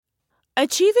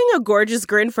Achieving a gorgeous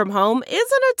grin from home isn't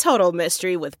a total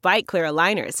mystery with Byte Clear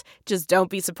aligners. Just don't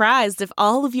be surprised if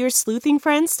all of your sleuthing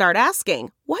friends start asking,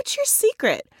 "What's your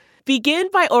secret?" Begin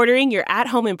by ordering your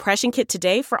at-home impression kit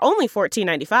today for only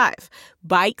 $14.95.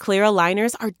 Byte Clear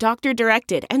aligners are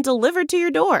doctor-directed and delivered to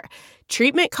your door.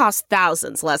 Treatment costs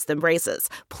thousands less than braces.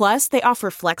 Plus, they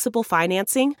offer flexible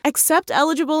financing, accept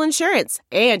eligible insurance,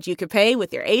 and you can pay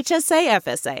with your HSA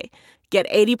FSA. Get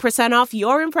 80% off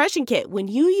your impression kit when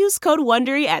you use code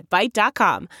WONDERY at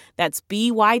Byte.com. That's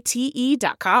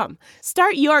BYTE.com.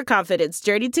 Start your confidence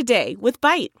journey today with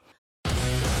Byte.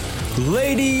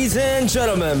 Ladies and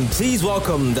gentlemen, please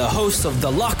welcome the host of The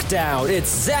Lockdown. It's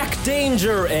Zach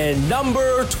Danger and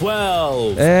number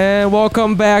 12. And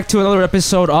welcome back to another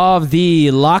episode of The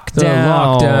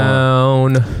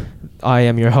Lockdown. I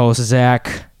am your host,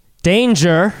 Zach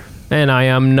Danger. And I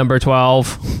am number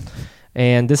 12.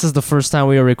 And this is the first time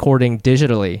we are recording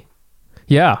digitally.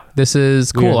 Yeah, this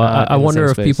is cool. I wonder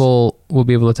if people will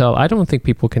be able to tell. I don't think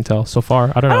people can tell so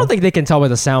far. I don't know. I don't think they can tell by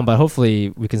the sound, but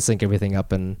hopefully we can sync everything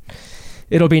up and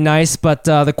it'll be nice. But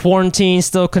the quarantine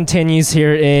still continues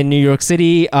here in New York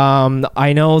City.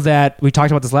 I know that we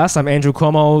talked about this last time. Andrew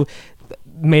Cuomo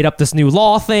made up this new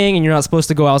law thing and you're not supposed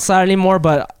to go outside anymore,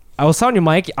 but I was telling you,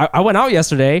 Mike, I went out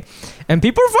yesterday and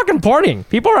people are fucking partying.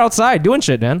 People are outside doing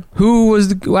shit, man. Who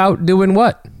was out doing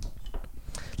what?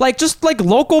 Just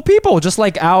local people, just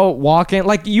out walking.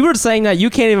 Like you were saying that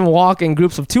you can't even walk in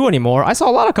groups of two anymore. I saw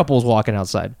a lot of couples walking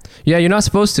outside. Yeah, you're not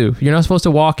supposed to. You're not supposed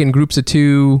to walk in groups of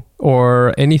two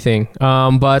or anything.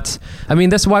 But I mean,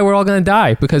 that's why we're all gonna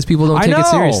die because people don't take it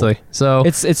seriously. So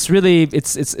it's really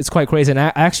quite crazy. And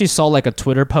I actually saw a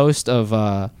Twitter post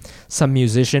of some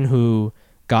musician who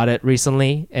got it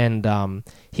recently, and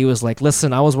he was like,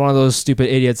 "Listen, I was one of those stupid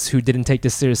idiots who didn't take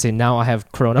this seriously. Now I have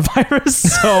coronavirus,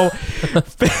 so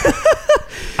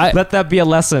let that be a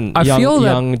lesson,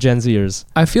 young Gen Zers."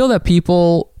 I feel that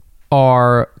people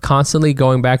are constantly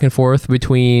going back and forth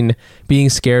between being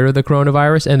scared of the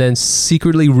coronavirus and then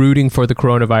secretly rooting for the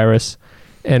coronavirus.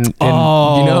 And you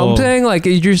know what I'm saying?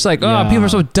 You're just people are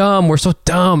so dumb. We're so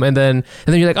dumb. And then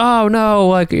you're like, oh no,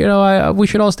 we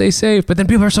should all stay safe. But then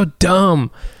people are so dumb,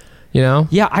 you know?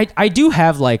 Yeah, I do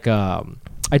have I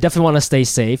definitely want to stay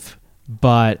safe,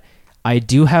 but I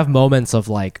do have moments of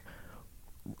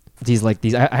these I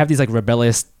have these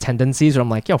rebellious tendencies where I'm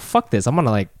like, yo, fuck this. I'm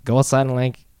gonna go outside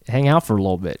and hang out for a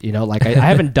little bit, you know? I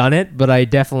haven't done it, but I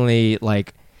definitely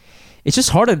it's just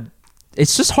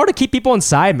hard to keep people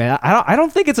inside, man. I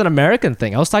don't think it's an American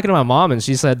thing. I was talking to my mom and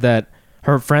she said that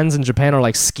her friends in Japan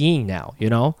are skiing now, you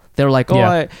know? They're we were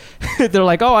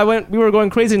going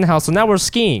crazy in the house, so now we're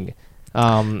skiing.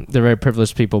 They're very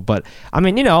privileged people, but I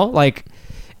mean,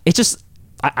 it's just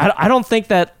I don't think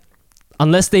that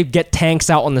unless they get tanks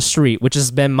out on the street, which has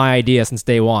been my idea since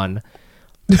day one,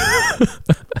 I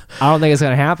don't think it's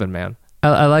gonna happen, man.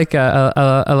 I like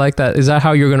that. Is that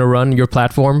how you're gonna run your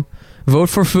platform? Vote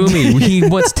for Fumi. He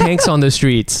wants tanks on the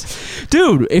streets.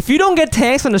 Dude, if you don't get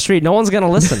tanks on the street, no one's going to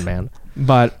listen, man.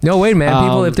 But no, wait,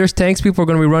 man. If there's tanks, people are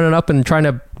going to be running up and trying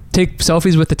to take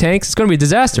selfies with the tanks. It's going to be a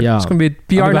disaster. Yeah. It's going to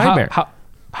be a PR nightmare.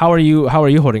 How are you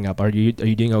holding up? Are you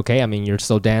doing okay? I mean, you're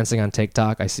still dancing on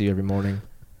TikTok. I see you every morning.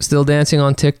 Still dancing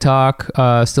on TikTok.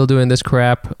 Still doing this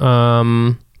crap.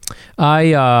 I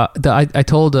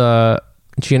told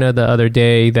Gina the other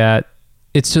day that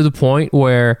it's to the point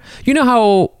where, you know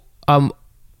how I'm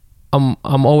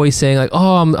always saying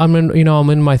I'm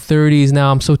in my 30s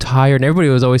now. I'm so tired. And everybody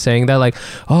was always saying that I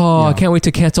can't wait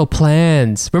to cancel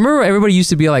plans. Remember, everybody used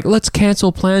to be like, let's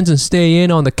cancel plans and stay in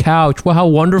on the couch. Well, how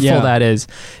wonderful that is.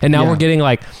 And now we're getting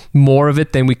more of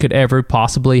it than we could ever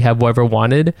possibly have ever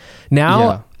wanted.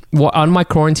 Now, on my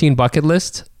quarantine bucket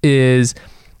list is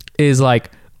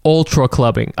ultra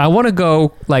clubbing. I want to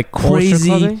go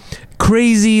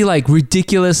crazy,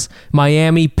 ridiculous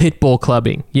Miami Pitbull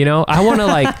clubbing. You know, I want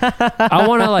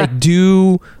to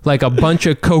do a bunch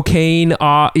of cocaine,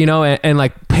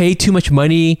 and pay too much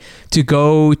money to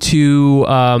go to,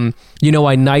 a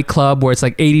nightclub where it's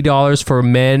 $80 for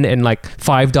men and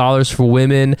 $5 for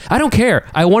women. I don't care.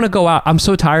 I want to go out. I'm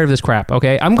so tired of this crap.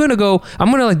 Okay. I'm going to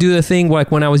do the thing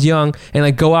when I was young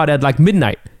and go out at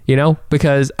midnight. You know,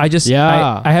 because I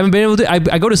haven't been able to.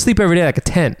 I go to sleep every day at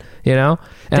 10. You know,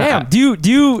 damn. Do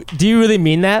you really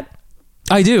mean that?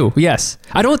 I do. Yes.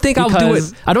 I don't think I'll do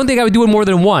it. I don't think I would do it more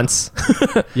than once.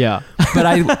 Yeah. But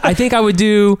I think I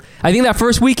think that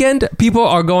first weekend, people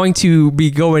are going to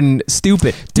be going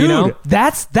stupid. Dude, you know?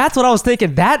 that's what I was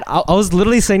thinking. I was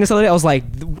literally saying this the other day. I was like,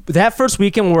 that first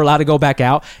weekend when we're allowed to go back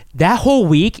out, that whole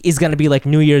week is gonna be like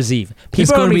New Year's Eve.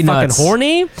 People are gonna be fucking nuts.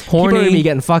 horny. People are gonna be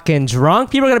getting fucking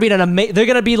drunk. People are gonna be they're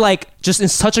gonna be like just in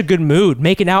such a good mood,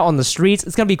 making out on the streets.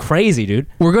 It's gonna be crazy, dude.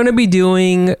 We're going to be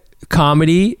doing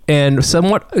comedy, and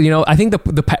somewhat, I think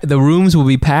the rooms will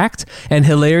be packed, and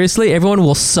hilariously everyone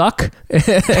will suck.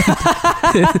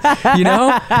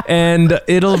 And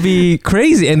it'll be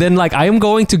crazy. And then like I am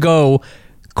going to go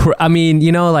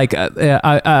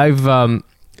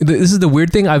this is the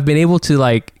weird thing. I've been able to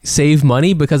like save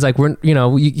money because like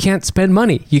you can't spend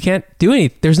money. You can't do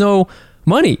anything. There's no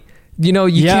money. You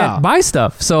can't buy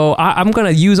stuff. So I'm going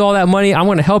to use all that money. I'm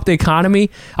going to help the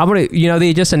economy. I'm going to,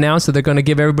 they just announced that they're going to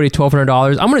give everybody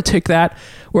 $1,200. I'm going to take that.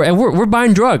 We're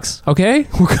buying drugs. Okay.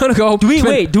 We're going to go. Do we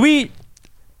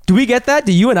get that?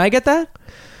 Do you and I get that?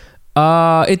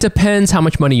 It depends how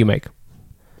much money you make.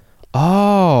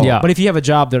 Oh. Yeah. But if you have a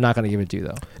job, they're not going to give it to you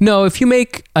though. No, if you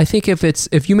make under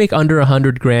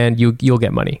 $100,000, you'll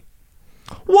get money.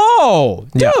 Whoa,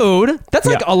 Yeah. dude. That's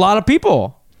like a lot of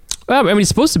people. Well, I mean, it's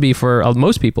supposed to be for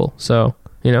most people, so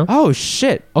Oh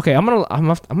shit. Okay, I'm gonna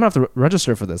have to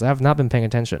register for this. I have not been paying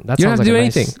attention. That you don't sounds have to like do a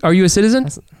anything. nice- Are you a citizen?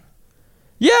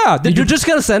 Yeah, you're just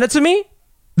gonna send it to me?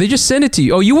 They just send it to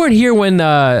you. Oh, you weren't here when.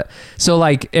 So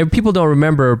like people don't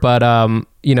remember, but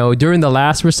during the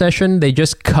last recession, they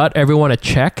just cut everyone a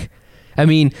check. I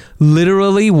mean,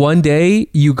 literally one day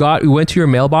you went to your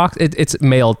mailbox. It's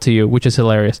mailed to you, which is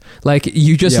hilarious. Like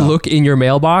you just look in your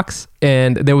mailbox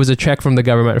and there was a check from the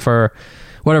government for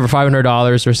whatever,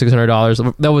 $500 or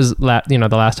 $600. That was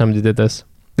the last time they did this.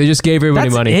 They just gave everybody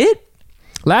That's money. it?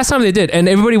 Last time they did. And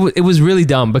everybody, it was really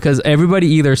dumb because everybody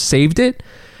either saved it,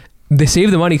 they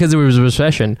saved the money because there was a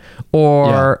recession,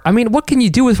 or I mean, what can you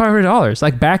do with $500?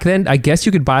 Like back then, I guess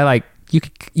you could buy like you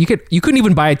couldn't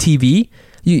even buy a TV.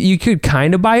 You could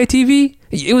kind of buy a TV.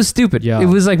 It was stupid. Yeah. It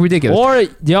was like ridiculous. Or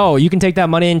you can take that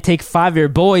money and take 5 of your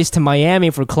boys to Miami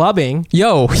for clubbing.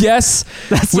 Yes.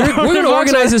 We're going to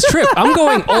organize this trip. I'm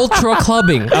going ultra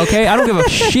clubbing, okay? I don't give a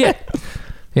shit.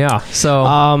 Yeah. So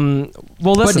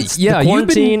well, listen, the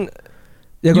quarantine.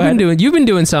 You've been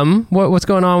doing something. What's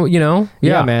going on,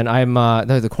 Yeah, man. I'm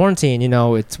the quarantine,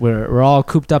 we're all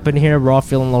cooped up in here. We're all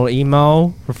feeling a little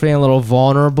emo. We're feeling a little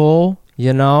vulnerable,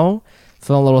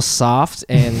 feeling a little soft,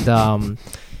 and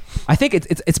I think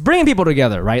it's bringing people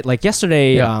together, right? Like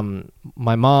yesterday,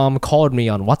 my mom called me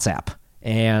on WhatsApp,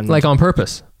 and like on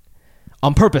purpose.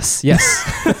 On purpose, yes.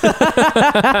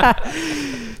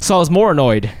 So I was more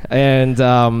annoyed, and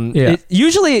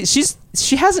usually she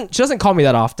doesn't call me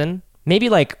that often. Maybe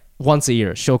like once a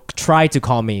year she'll try to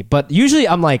call me, but usually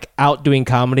I'm like out doing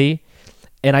comedy,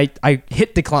 and I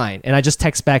hit decline, and I just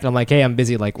text back, and I'm like, hey, I'm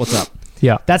busy. Like, what's up?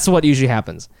 Yeah, that's what usually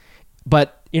happens.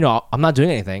 But I'm not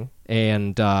doing anything,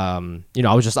 and I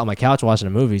was just on my couch watching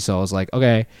a movie, so I was like,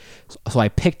 okay. So I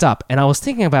picked up, and I was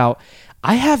thinking about,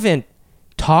 I haven't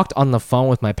talked on the phone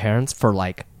with my parents for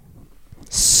like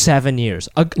 7 years.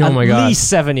 Oh my God. At least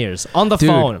 7 years on the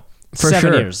phone. For 7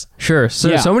 sure. years. Sure.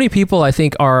 So many people I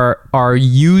think are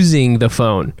using the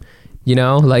phone,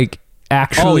 like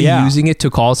actually using it to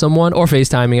call someone or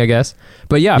FaceTiming, I guess.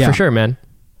 But yeah, for sure, man.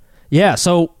 Yeah.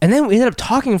 So, and then we ended up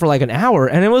talking for like an hour,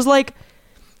 and it was like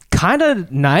kind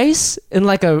of nice in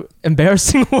like a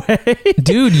embarrassing way.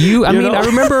 Dude, I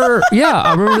remember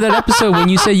that episode when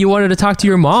you said you wanted to talk to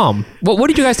your mom. What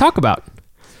did you guys talk about?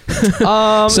 So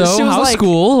how's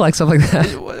school, like stuff like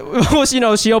that?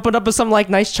 Well, she opened up with some like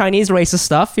nice Chinese racist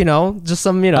stuff, just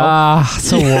some,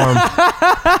 so warm.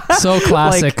 So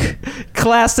classic.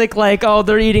 Classic, like, oh,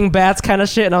 they're eating bats kind of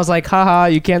shit. And I was like, haha,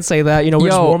 you can't say that. We're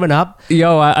just warming up.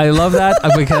 I love that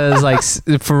because like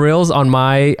for reals on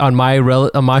my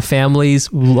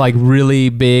family's like really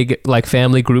big like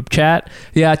family group chat.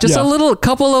 Yeah, just a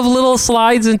couple of little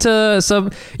slides into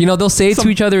some, they'll say it to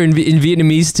each other in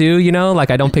Vietnamese too,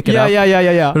 like I don't pick it up.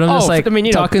 Yeah. But I'm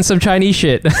just talking some Chinese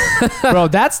shit. Bro,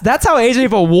 that's how Asian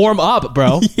people warm up,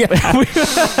 bro. Yeah.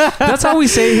 That's how we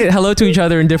say hello to each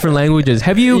other in different languages.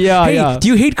 Have you? Do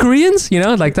you hate Koreans?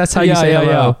 That's how you say hello.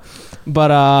 Yeah.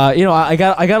 But I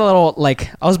got a little,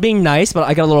 like, I was being nice, but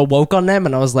I got a little woke on them,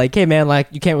 and I was like, hey man, like,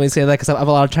 you can't really say that because I have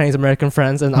a lot of Chinese American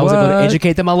friends, and I was able to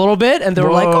educate them a little bit, and they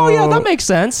were like, oh yeah, that makes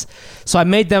sense. So I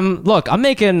made them look. I'm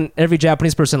making every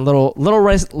Japanese person a little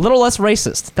less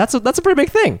racist. That's a pretty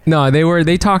big thing. No,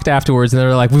 they talked afterwards, and they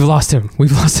were like, we've lost him. He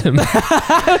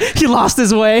lost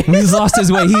his way. He's lost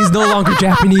his way. He's no longer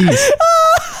Japanese.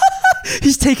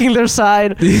 He's taking their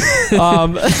side.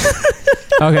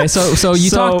 Okay, so you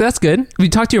talked. That's good. We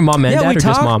talked to your mom and dad, or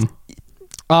just mom?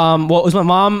 Well, it was my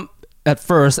mom at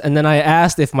first, and then I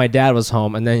asked if my dad was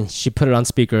home, and then she put it on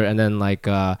speaker, and then like,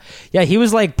 yeah, he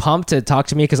was like pumped to talk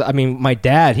to me because I mean, my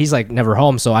dad, he's like never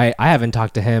home, so I haven't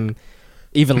talked to him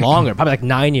even longer, probably like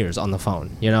 9 years on the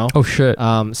phone, you know? Oh shit.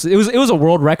 So it was a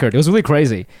world record. It was really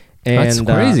crazy. And, That's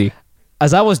crazy.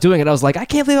 As I was doing it, I was like, I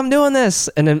can't believe I'm doing this.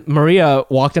 And then Maria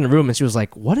walked in the room and she was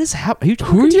like, what is happening?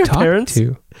 Who are you your talking parents?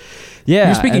 to? Yeah.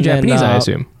 You're speaking and then, Japanese, I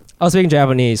assume. I was speaking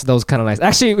Japanese. That was kind of nice.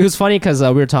 Actually, it was funny because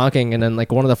we were talking, and then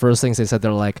like one of the first things they said,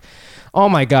 they're like, "Oh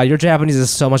my god, your Japanese is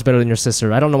so much better than your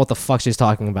sister. I don't know what the fuck she's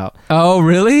talking about." Oh,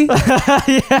 really?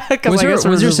 Yeah. Was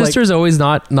your sister's always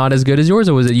not as good as yours,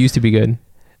 or was it used to be good?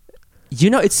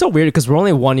 You know, it's so weird because we're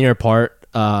only 1 year apart.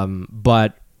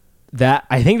 But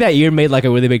I think that year made like a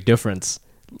really big difference.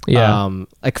 Yeah.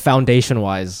 Like foundation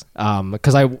wise,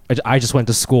 because I just went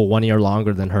to school 1 year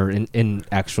longer than her in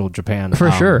actual Japan.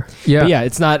 For sure. Yeah. But yeah,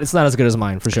 it's not as good as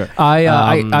mine for sure. I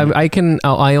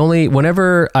only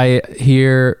whenever I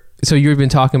hear. So you've been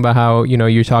talking about how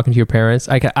you're talking to your parents.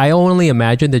 I only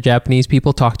imagine the Japanese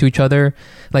people talk to each other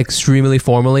like extremely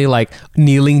formally, like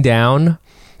kneeling down.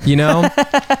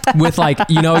 With like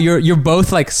you're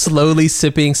both like slowly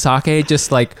sipping sake,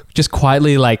 just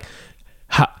quietly like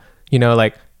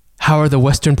how are the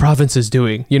Western provinces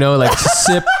doing? Like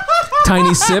sip,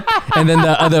 tiny sip, and then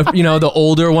the other, the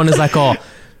older one is like, oh,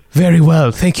 very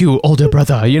well, thank you, older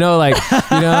brother. Yeah.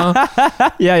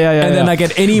 And then like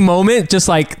at any moment, just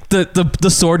like the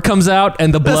sword comes out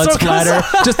and the blood splatter.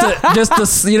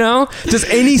 Just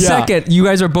any second, you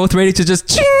guys are both ready to just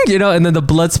ching, and then the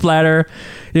blood splatter,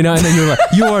 and then you're like,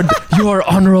 you are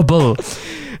honorable.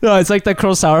 No, it's like the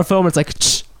Kurosawa film. It's like,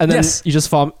 and then you just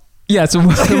fall. Yeah, so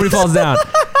everybody falls down.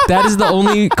 That is the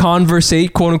only quote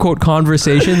unquote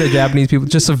conversation that Japanese people,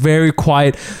 just a very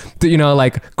quiet,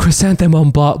 like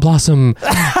chrysanthemum blossom,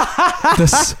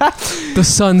 the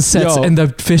sun sets and the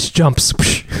fish jumps.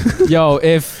 Yo,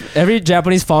 if every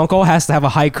Japanese phone call has to have a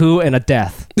haiku and a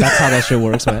death, that's how that shit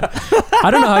works, man. I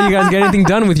don't know how you guys get anything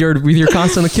done with your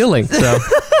constant killing. So.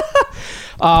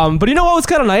 But you know what was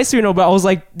kind of nice, but I was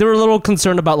like, they were a little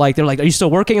concerned about like, they're like, are you still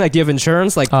working? Like, do you have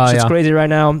insurance? Like, shit's crazy right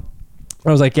now. I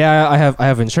was like, yeah, I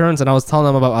have insurance, and I was telling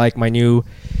them about like my new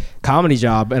comedy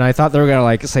job, and I thought they were gonna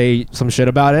like say some shit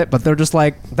about it, but they're just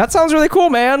like, that sounds really cool,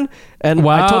 man. And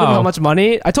I told them how much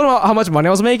money I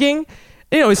was making.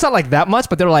 It's not like that much,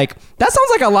 but they're like, that sounds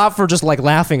like a lot for just like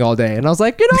laughing all day. And I was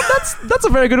like, that's a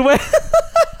very good way.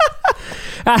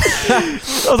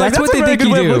 That's what they think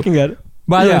you do. Looking at it.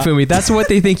 By the way, Fumi, that's what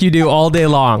they think you do all day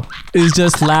long, is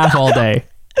just laugh all day.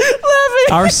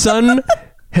 Laughing. Our son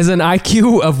has an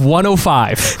IQ of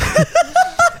 105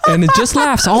 and it just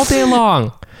laughs all day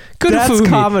long. Good. That's Fumi.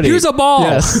 comedy. Here's a ball.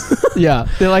 Yes. Yeah.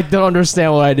 They like don't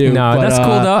understand what I do. No, but, that's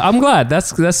cool though. I'm glad.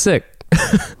 That's sick.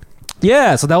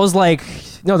 Yeah. So that was like,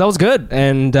 that was good.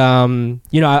 And,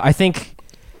 I think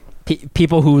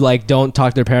people who like don't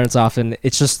talk to their parents often,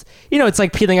 it's just, it's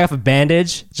like peeling off a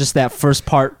bandage. Just that first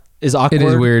part is awkward. It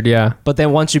is weird. Yeah. But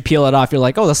then once you peel it off, you're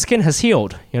like, oh, the skin has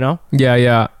healed,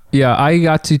 Yeah. I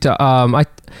got to,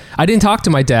 I didn't talk to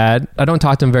my dad. I don't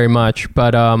talk to him very much,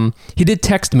 but he did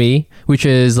text me, which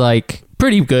is like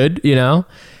pretty good, Yeah.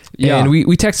 And we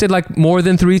texted like more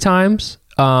than 3 times.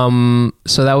 So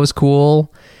that was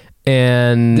cool.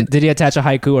 And did he attach a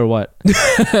haiku or what?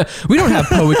 We don't have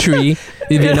poetry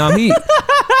in Vietnam. He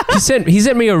sent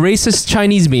me a racist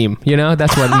Chinese meme.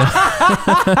 That's what.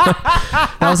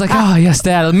 I was like, oh yes,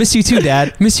 Dad. I miss you too,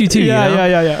 Dad. Miss you too.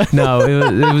 Yeah. No,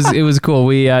 it was cool.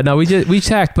 We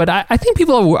checked, but I think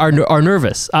people are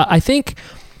nervous. I think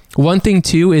one thing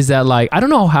too is that like I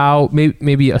don't know how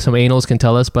maybe some anals can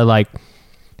tell us, but like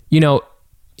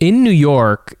in New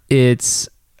York it's.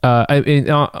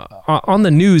 On the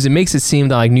news, it makes it seem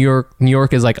that like New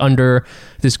York is like under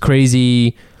this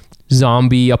crazy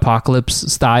zombie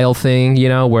apocalypse style thing,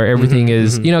 where everything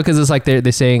is, because it's like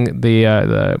they're saying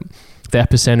the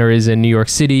epicenter is in New York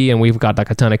City, and we've got like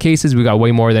a ton of cases. We got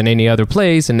way more than any other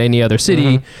place and any other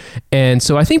city, and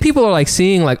so I think people are like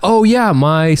seeing like, oh yeah,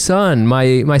 my son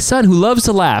who loves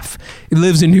to laugh,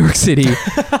 lives in New York City, and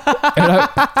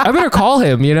I better call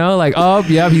him, like, oh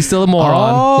yeah, he's still a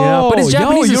moron, but his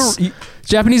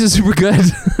Japanese is super good.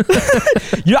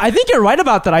 I think you're right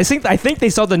about that. I think they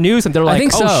saw the news and they're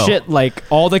like, oh shit, like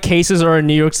all the cases are in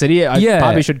New York City. I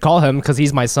probably should call him because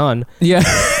he's my son. Yeah.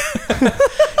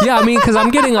 Yeah, I mean, because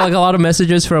I'm getting like a lot of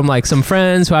messages from like some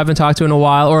friends who I haven't talked to in a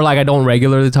while, or like I don't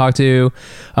regularly talk to.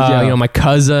 My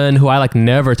cousin who I like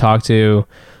never talk to.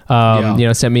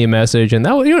 Sent me a message, and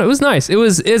that was, it was nice. It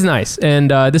is nice,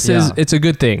 and it's a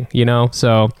good thing,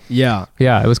 So Yeah.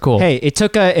 yeah, it was cool. Hey,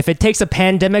 if it takes a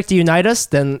pandemic to unite us,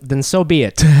 then so be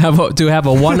it. To have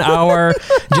a 1 hour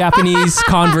Japanese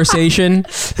conversation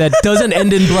that doesn't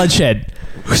end in bloodshed.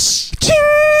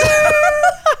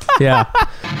 Yeah.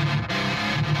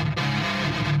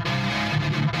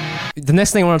 The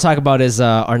next thing I want to talk about is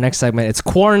our next segment. It's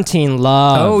quarantine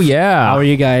love. Oh yeah. How are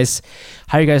you guys?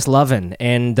 How are you guys loving?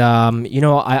 And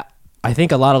I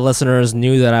think a lot of listeners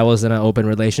knew that I was in an open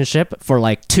relationship for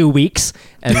like 2 weeks,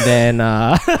 and then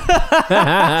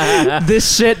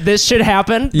this shit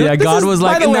happened. Yeah, God was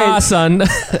like, nah, son.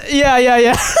 Yeah.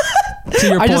 To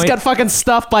your I point. just got fucking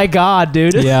stuffed by God,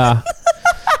 dude. Yeah.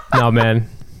 No, man.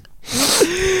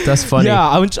 That's funny. Yeah,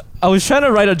 I was trying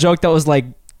to write a joke that was like,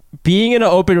 being in an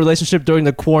open relationship during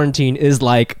the quarantine is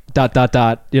like ... I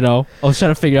was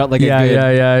trying to figure out like a good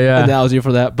analogy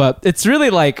for that, but it's really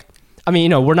like, I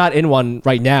mean, we're not in one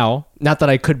right now. Not that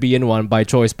I could be in one by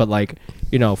choice, but like,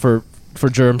 for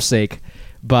germ's sake.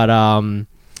 But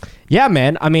yeah,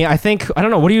 man. I mean, I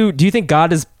don't know. Do you think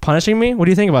God is punishing me? What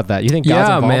do you think about that? You think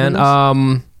God's involved in this?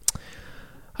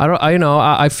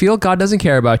 I feel God doesn't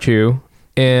care about you.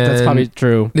 And that's probably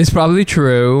true. It's probably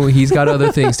true. He's got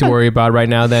other things to worry about right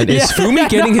now. Then is Fumi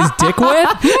getting his dick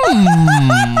wet?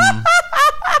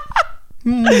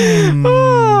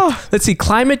 Let's see,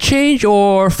 climate change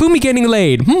or Fumi getting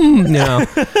laid? No,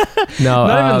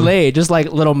 not even laid. Just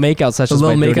like little makeout sessions. A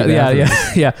little makeout.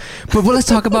 Yeah. But let's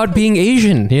talk about being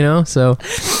Asian. So,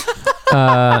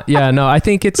 I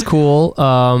think it's cool.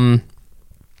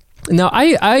 No,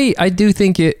 I do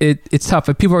think it's tough.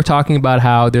 People are talking about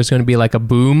how there's going to be like a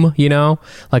boom,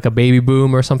 like a baby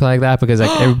boom or something like that, because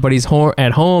like everybody's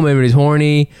at home, everybody's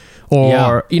horny,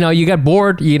 or you got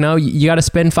bored, you got to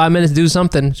spend 5 minutes to do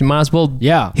something. So you might as well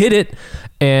hit it.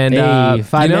 And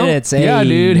 5 minutes, yeah,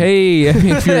 dude. Hey,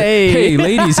 hey,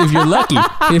 ladies, if you're lucky,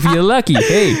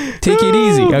 hey, take it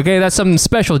easy, okay? That's something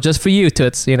special just for you,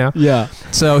 toots, Yeah.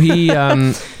 So he,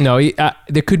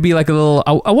 there could be like a little.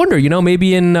 I wonder,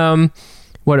 maybe in 9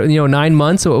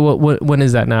 months. When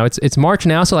is that now? It's March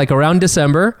now, so like around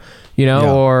December,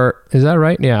 or is that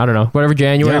right? Yeah, I don't know. Whatever,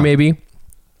 January maybe.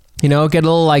 Get a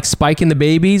little like spike in the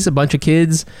babies, a bunch of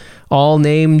kids, all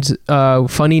named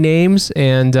funny names,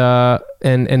 and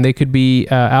they could be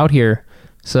out here.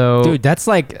 So, dude, that's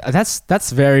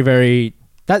very, very.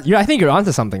 I think you're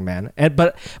onto something, man.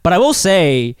 But I will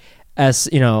say, as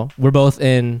we're both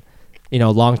in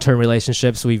long-term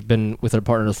relationships. We've been with our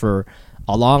partners for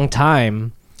a long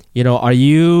time. Are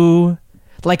you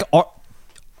like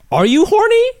are you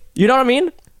horny? You know what I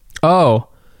mean? Oh,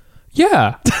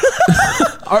 yeah.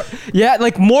 Yeah,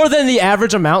 like more than the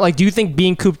average amount. Like, do you think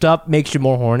being cooped up makes you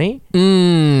more horny?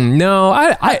 No,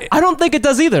 I don't think it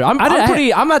does either. I'm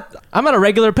at a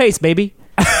regular pace, baby.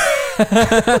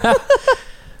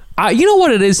 You know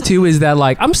what it is too is that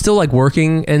like I'm still like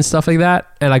working and stuff like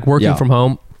that, and like working from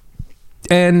home,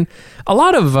 and a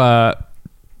lot of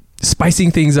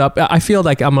spicing things up. I feel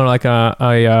like I'm on like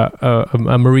a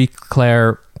Marie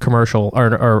Claire commercial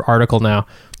or article now,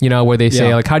 where they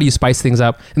say like, how do you spice things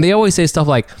up? And they always say stuff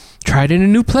like, try it in a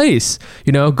new place,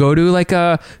 go to like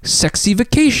a sexy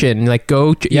vacation, like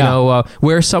go,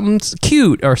 wear something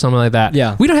cute or something like that.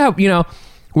 Yeah. We don't have,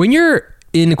 when you're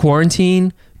in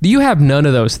quarantine, you have none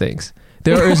of those things.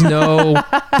 There is no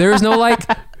like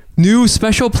new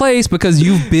special place because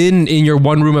you've been in your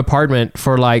one room apartment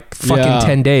for like fucking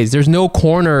 10 days. There's no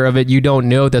corner of it you don't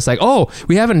know that's like, oh,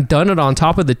 we haven't done it on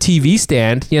top of the TV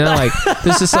stand. Like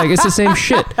this is like, it's the same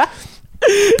shit.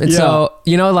 And so,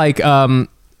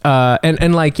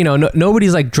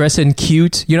 nobody's like dressing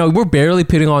cute. We're barely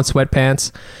putting on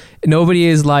sweatpants. Nobody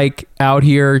is like out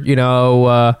here,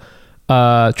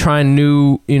 trying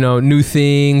new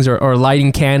things or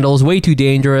lighting candles. Way too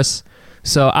dangerous.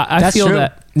 So I feel true.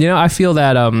 That I feel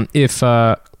that if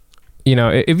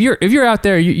you're out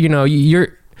there,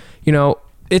 you're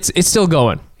it's still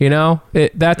going.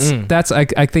 That's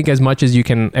I think as much as you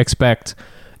can expect,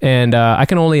 and I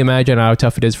can only imagine how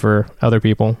tough it is for other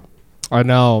people. I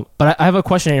know, but I have a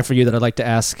question here for you that I'd like to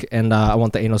ask, and I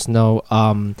want the Anos to know.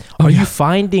 Are you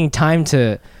finding time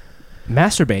to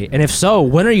masturbate? And if so,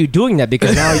 when are you doing that?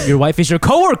 Because now your wife is your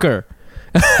coworker.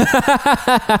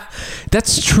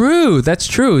 That's true.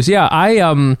 Yeah, I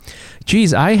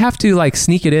have to like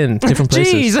sneak it in different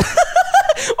places. Jeez.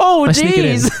 Oh,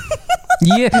 jeez.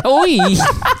 Yeah.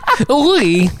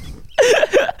 Oi.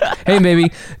 Hey,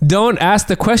 baby, don't ask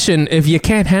the question if you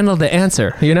can't handle the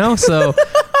answer, So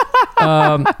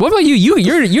What about you?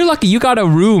 You're lucky. You got a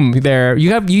room there.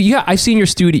 You have. I've seen your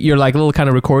studio. Your like little kind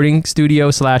of recording studio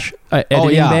 /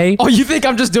 editing bay. Oh, you think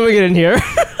I'm just doing it in here?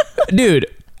 Dude,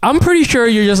 I'm pretty sure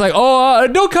you're just like,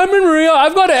 don't come in, Maria.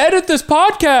 I've got to edit this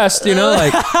podcast. You know,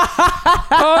 like,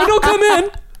 don't come in.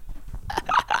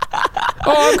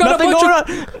 I've got Nothing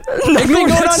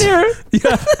going on here.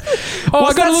 Yeah.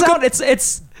 What's that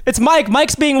sound? It's Mike.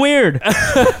 Mike's being weird.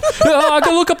 I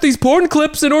gotta look up these porn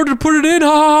clips in order to put it in.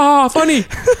 Funny.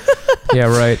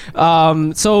 Yeah, right.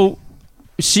 So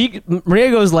Maria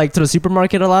goes like to the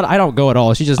supermarket a lot. I don't go at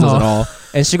all. She just does it all.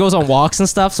 And she goes on walks and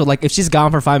stuff. So like if she's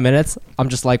gone for 5 minutes, I'm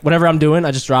just like, whatever I'm doing,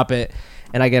 I just drop it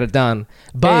and I get it done.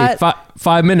 But hey,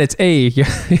 5 minutes, hey,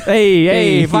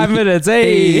 5 minutes,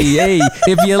 hey,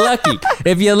 if you're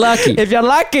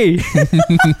lucky.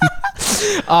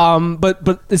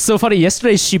 But it's so funny.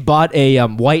 Yesterday she bought a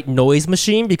white noise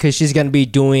machine because she's gonna be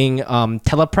doing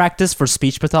telepractice for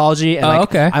speech pathology. And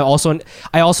okay. I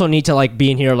also need to like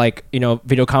be in here like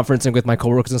video conferencing with my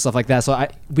coworkers and stuff like that. So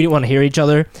we didn't want to hear each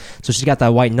other. So she got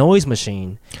that white noise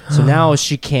machine. So now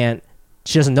she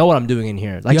doesn't know what I'm doing in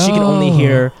here. Like she can only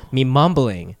hear me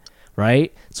mumbling,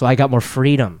 right? So I got more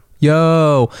freedom.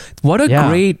 Yo, what a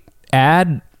great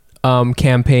ad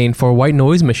campaign for white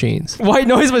noise machines. White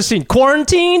noise machine.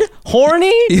 Quarantine?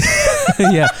 Horny?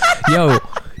 Yeah. Yo,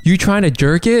 you trying to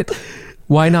jerk it?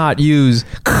 Why not use...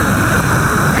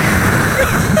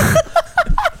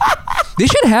 They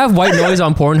should have white noise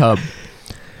on Pornhub.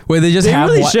 Where they just have...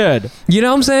 They really should. You know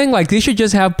what I'm saying? Like, they should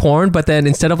just have porn, but then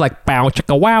instead of like, bow,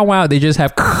 chicka, wow, wow, they just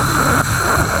have...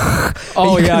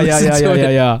 Oh,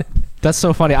 yeah. That's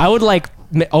so funny. I would like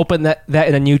open that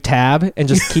in a new tab and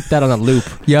just keep that on a loop.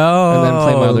 Yo. And then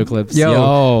play my other clips.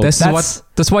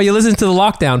 That's why you listen to the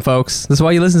lockdown, folks. That's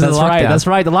why you listen to the lockdown. That's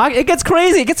right. It gets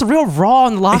crazy. It gets real raw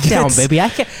in the lockdown, baby. I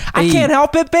can't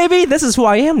help it, baby. This is who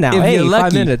I am now. If you're lucky,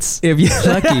 5 minutes. If you're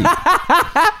lucky.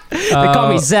 They call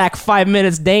me Zach 5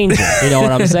 minutes danger. You know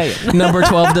what I'm saying? Number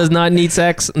 12 does not need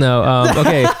sex. No.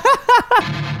 Okay.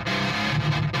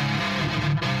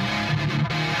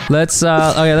 Let's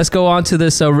go on to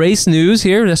this race news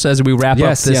here, just as we wrap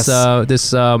up this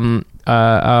this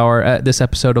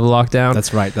episode of Lockdown.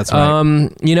 That's right.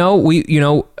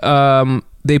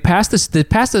 They passed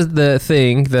the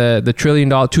thing, the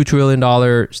 $2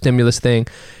 trillion stimulus thing,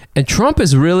 and Trump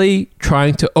is really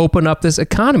trying to open up this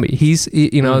economy.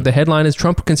 The headline is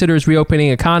Trump considers reopening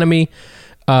economy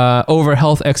over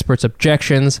health experts'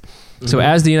 objections. So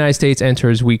as the United States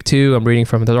enters week 2, I'm reading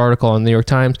from the article on the New York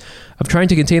Times, of trying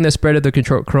to contain the spread of the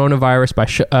coronavirus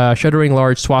by shuttering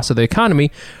large swaths of the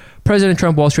economy, President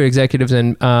Trump, Wall Street executives,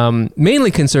 and mainly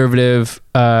conservative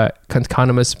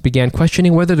economists began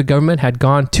questioning whether the government had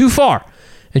gone too far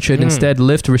and should instead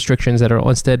lift restrictions that are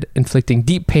instead inflicting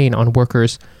deep pain on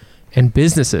workers and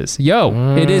businesses.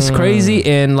 It is crazy.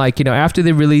 And after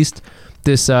they released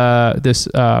this $2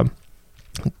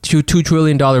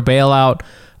 trillion bailout,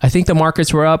 I think the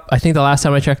markets were up. I think the last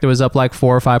time I checked, it was up like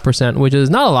 4 or 5%, which is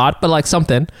not a lot, but like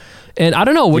something. And I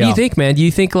don't know. What do you think, man? Do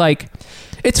you think like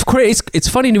it's crazy? It's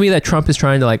funny to me that Trump is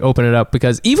trying to like open it up,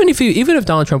 because even if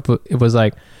Donald Trump was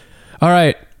like, all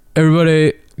right,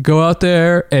 everybody go out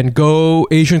there and go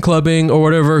Asian clubbing or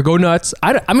whatever, go nuts.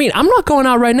 I mean, I'm not going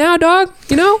out right now, dog.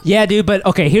 Yeah, dude. But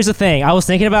okay, here's the thing. I was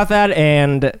thinking about that,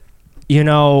 and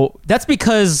that's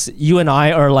because you and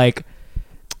I are like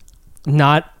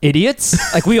not idiots.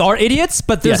 Like we are idiots,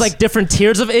 but there's like different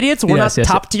tiers of idiots. We're not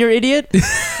top tier idiot.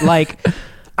 Like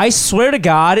I swear to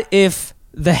God, if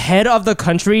the head of the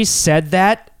country said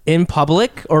that in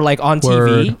public or like on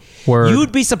TV,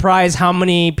 you'd be surprised how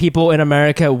many people in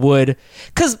America would.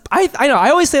 Because I know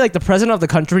I always say like the president of the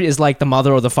country is like the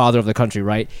mother or the father of the country,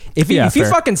 right? If you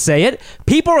fucking say it,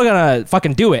 people are gonna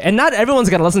fucking do it, and not everyone's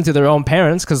gonna listen to their own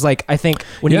parents. Because like I think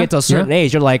when you get to a certain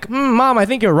age, you're like, Mom, I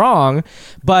think you're wrong.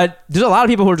 But there's a lot of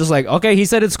people who are just like, okay, he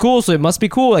said it's cool, so it must be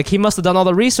cool. Like he must have done all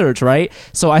the research, right?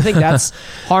 So I think that's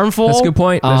harmful. That's a good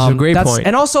point. That's a great point.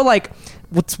 And also like,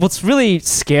 what's really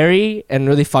scary and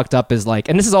really fucked up is like,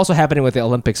 and this is also happening with the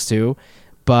Olympics too,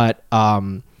 but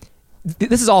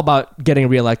this is all about getting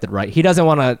reelected, right? He doesn't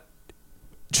want to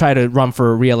try to run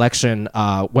for reelection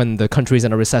when the country's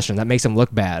in a recession. That makes him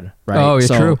look bad, right? Oh,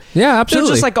 yeah, true. Yeah, absolutely.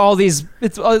 There's just like all these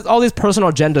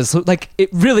personal agendas. So, like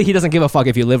he doesn't give a fuck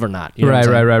if you live or not. You know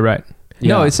right. Yeah.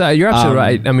 No, it's you're absolutely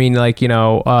right. I mean, like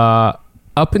I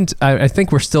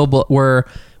think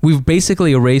we've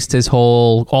basically erased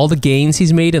all the gains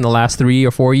he's made in the last 3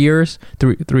 or 4 years,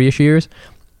 three-ish years,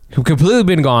 have completely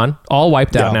been gone, all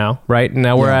wiped out now, right? And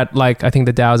now we're at like, I think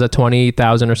the Dow's at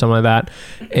 20,000 or something like that.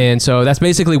 And so that's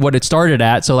basically what it started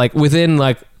at. So like within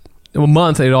like a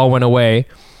month, it all went away.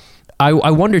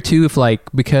 I wonder too if like,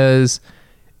 because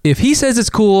if he says it's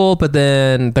cool, but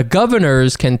then the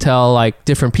governors can tell like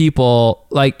different people,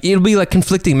 like it'll be like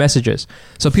conflicting messages.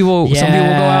 So some people will go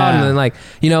out and then like,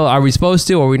 you know, are we supposed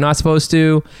to, or are we not supposed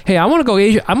to? Hey, I want to go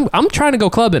Asia. I'm trying to go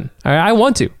clubbing. All right? I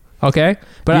want to. Okay.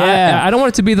 But I don't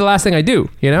want it to be the last thing I do,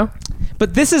 you know?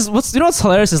 But this is what's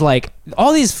hilarious is like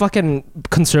all these fucking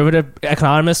conservative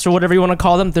economists or whatever you want to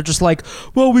call them. They're just like,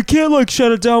 well, we can't like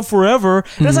shut it down forever.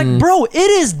 And it's like, bro, it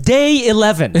is day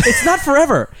 11. It's not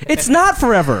forever. It's not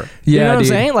forever. You know what I'm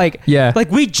saying? Like,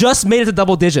 like we just made it to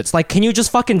double digits. Like, can you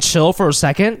just fucking chill for a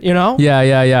second? You know?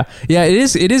 Yeah.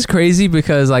 It is crazy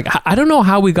because like I don't know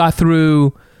how we got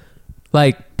through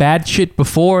like bad shit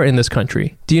before in this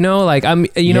country. Do you know? Like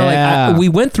like we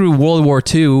went through World War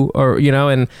II, or you know,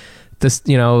 and this,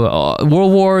 you know,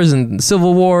 world wars and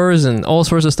civil wars and all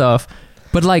sorts of stuff.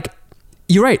 But like,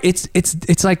 you're right.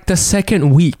 It's like the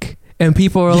second week, and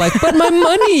people are like, "But my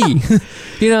money,"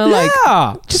 you know, like,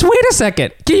 just wait a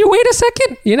second. Can you wait a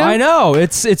second? You know, I know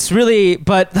it's really,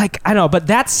 but like I know. But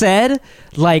that said,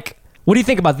 like, what do you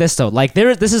think about this though? Like,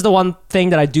 this is the one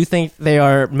thing that I do think they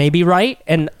are maybe right,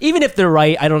 and even if they're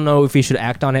right, I don't know if we should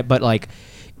act on it. But like,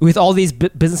 with all these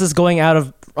businesses going out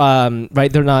of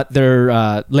right,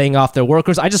 they're laying off their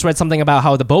workers. I just read something about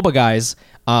how the boba guys,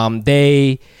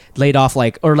 they laid off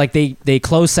they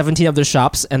closed 17 of their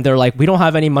shops, and they're like, we don't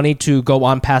have any money to go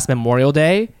on past Memorial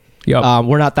Day. Yep.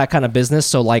 We're not that kind of business.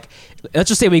 So like, let's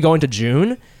just say we go into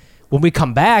June. When we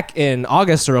come back in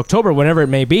August or October, whenever it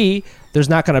may be, there's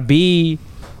not going to be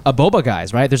a boba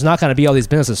guys, right? There's not going to be all these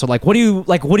businesses. So like,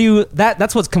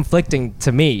 that's what's conflicting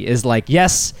to me is like,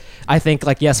 yes, I think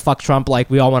like, yes, fuck Trump. Like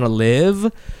we all want to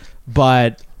live,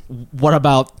 but what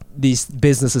about these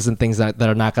businesses and things that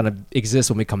are not going to exist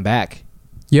when we come back?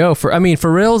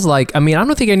 For reals, like, I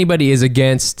don't think anybody is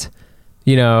against,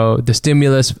 you know, a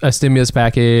stimulus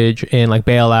package and like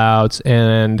bailouts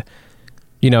and,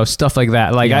 you know, stuff like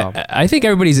that. Like, I think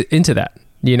everybody's into that,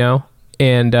 you know,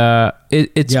 and but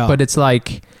it's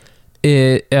like,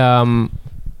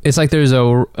 it's like there's a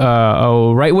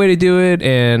right way to do it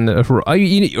and a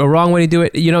wrong way to do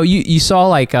it. You know, you saw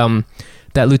like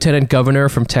that lieutenant governor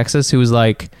from Texas who was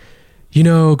like, you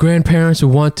know, grandparents who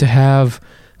want to have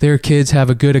their kids have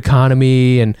a good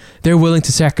economy and they're willing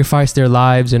to sacrifice their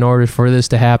lives in order for this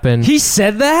to happen. He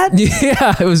said that?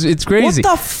 Yeah, it's crazy.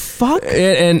 What the fuck?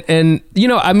 And you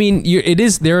know,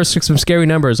 there are some scary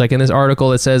numbers. Like in this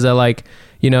article, it says that like,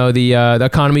 you know, the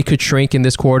economy could shrink in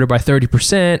this quarter by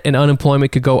 30% and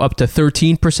unemployment could go up to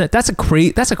 13%.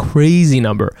 That's a crazy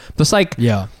number. That's like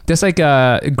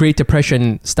Great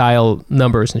Depression style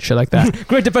numbers and shit like that.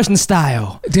 Great Depression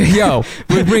style. Yo,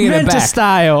 we're bringing it back.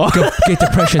 Style. Great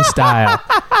Depression style.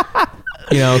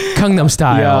 You know, Gangnam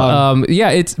style.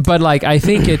 But like I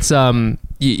think it's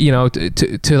you know,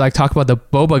 to like talk about the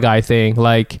boba guy thing,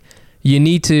 like you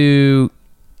need to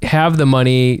have the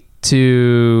money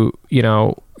to, you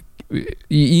know,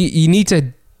 you need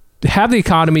to have the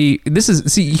economy.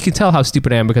 You can tell how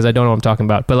stupid I am because I don't know what I'm talking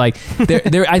about. But like,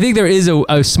 I think there is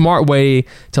a smart way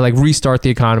to like restart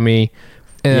the economy.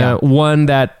 One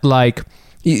that like,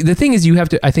 the thing is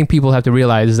I think people have to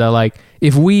realize is that like,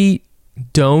 if we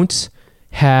don't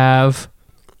have,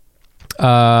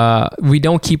 we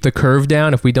don't keep the curve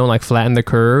down, if we don't like flatten the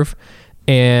curve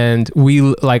and we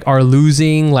like are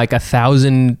losing like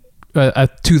 2,000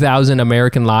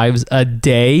 American lives a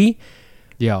day,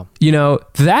 you know,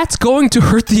 that's going to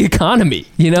hurt the economy,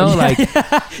 you know, like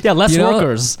less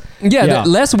workers,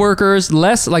 less workers,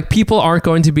 less like people aren't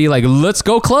going to be like, let's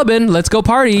go clubbing, let's go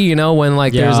party, you know, when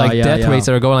like there's like death rates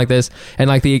that are going like this, and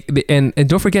like and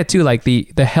don't forget too, like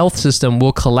the health system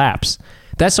will collapse.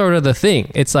 That's sort of the thing.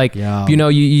 It's like, you know,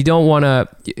 you don't want to,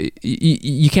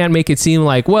 you can't make it seem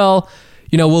like, well,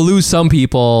 you know, we'll lose some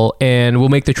people and we'll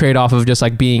make the trade-off of just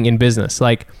like being in business.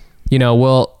 Like, you know,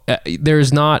 well,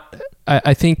 there's not,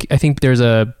 I think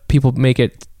there's people make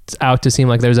it out to seem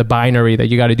like there's a binary that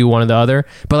you got to do one or the other.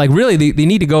 But like really they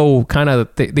need to go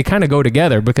they kind of go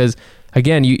together because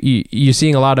again, you're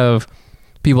seeing a lot of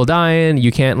people dying.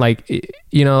 You can't like,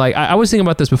 you know, like I was thinking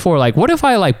about this before. Like, what if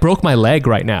I like broke my leg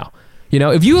right now? You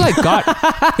know, if you like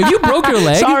if you broke your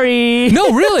leg, sorry,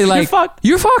 no, really, like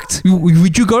you're fucked.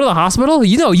 Would you go to the hospital?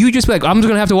 You know, you just be like, I'm just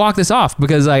gonna have to walk this off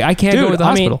because like I can't go to the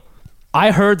hospital.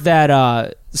 I heard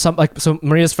that so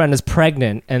Maria's friend is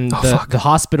pregnant, and the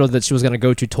hospital that she was gonna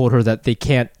go to told her that they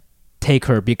can't take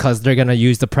her because they're gonna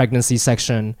use the pregnancy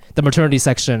section, the maternity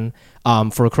section,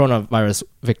 for coronavirus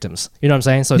victims. You know what I'm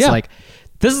saying? So it's like.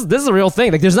 This is a real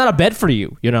thing. Like, there's not a bed for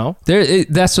you, you know?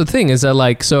 That's the thing is that,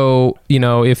 like, so, you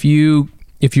know, if you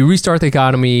if you restart the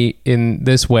economy in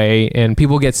this way and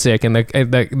people get sick and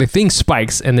the thing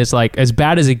spikes and it's like as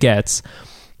bad as it gets,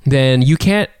 then you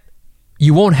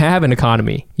won't have an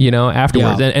economy,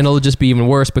 afterwards. Yeah. And it'll just be even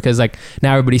worse because like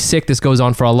now everybody's sick. This goes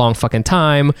on for a long fucking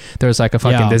time. There's like a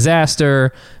fucking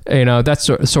disaster, that's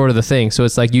sort of the thing. So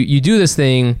it's like you do this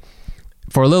thing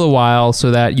for a little while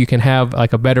so that you can have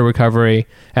like a better recovery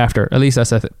after. At least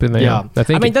that's I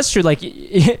think. That's true. Like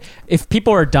if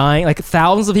people are dying, like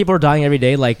thousands of people are dying every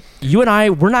day, like you and I,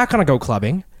 we're not going to go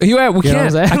clubbing. Yeah, we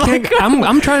can't. I can't.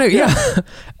 I'm trying to. Yeah,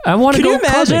 I want to go. Can you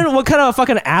imagine clubbing. what kind of a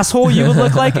fucking asshole you would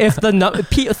look like if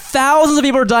thousands of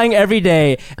people are dying every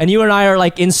day and you and I are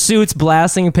like in suits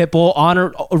blasting Pitbull on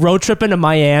a road trip into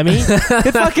Miami?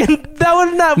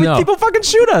 People fucking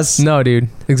shoot us. No, dude.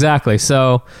 Exactly.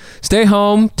 So stay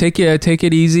home. Take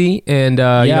it easy, and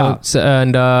let's.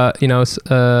 I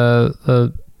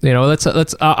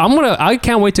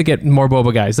can't wait to get more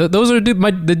boba guys. Those are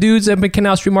the dudes at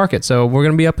Canal Street Market. So we're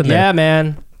gonna be up in there. Yeah,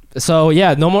 man. So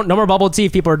yeah, no more bubble tea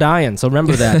if people are dying. So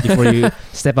remember that before you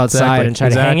step outside and try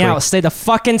to hang out. Stay the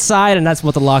fuck inside, and that's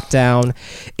what the lockdown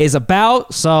is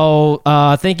about. So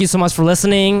thank you so much for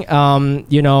listening.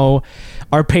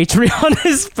 Our Patreon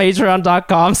is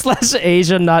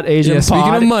patreon.com/Asian Not Asian. Yeah,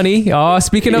 speaking of money, use some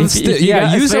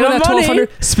of that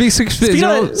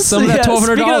 $1,200. Some of that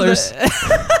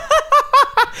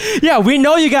 $1,200. Yeah, we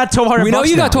know you got $1,200. We know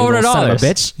you got $1,200. Son of a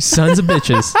bitch. Sons of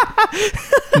bitches.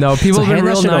 No, people have been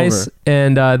real nice,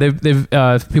 and they've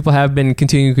people have been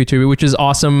continuing to contribute, which is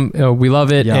awesome. We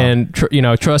love it, and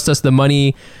trust us. The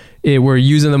money. We're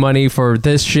using the money for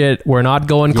this shit. We're not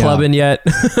going clubbing yet.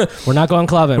 We're not going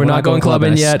clubbing. We're not going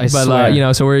clubbing yet.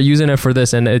 But so we're using it for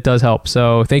this, and it does help.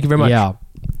 So thank you very much. Yeah,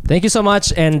 thank you so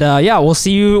much, and we'll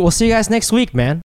see you guys next week, man.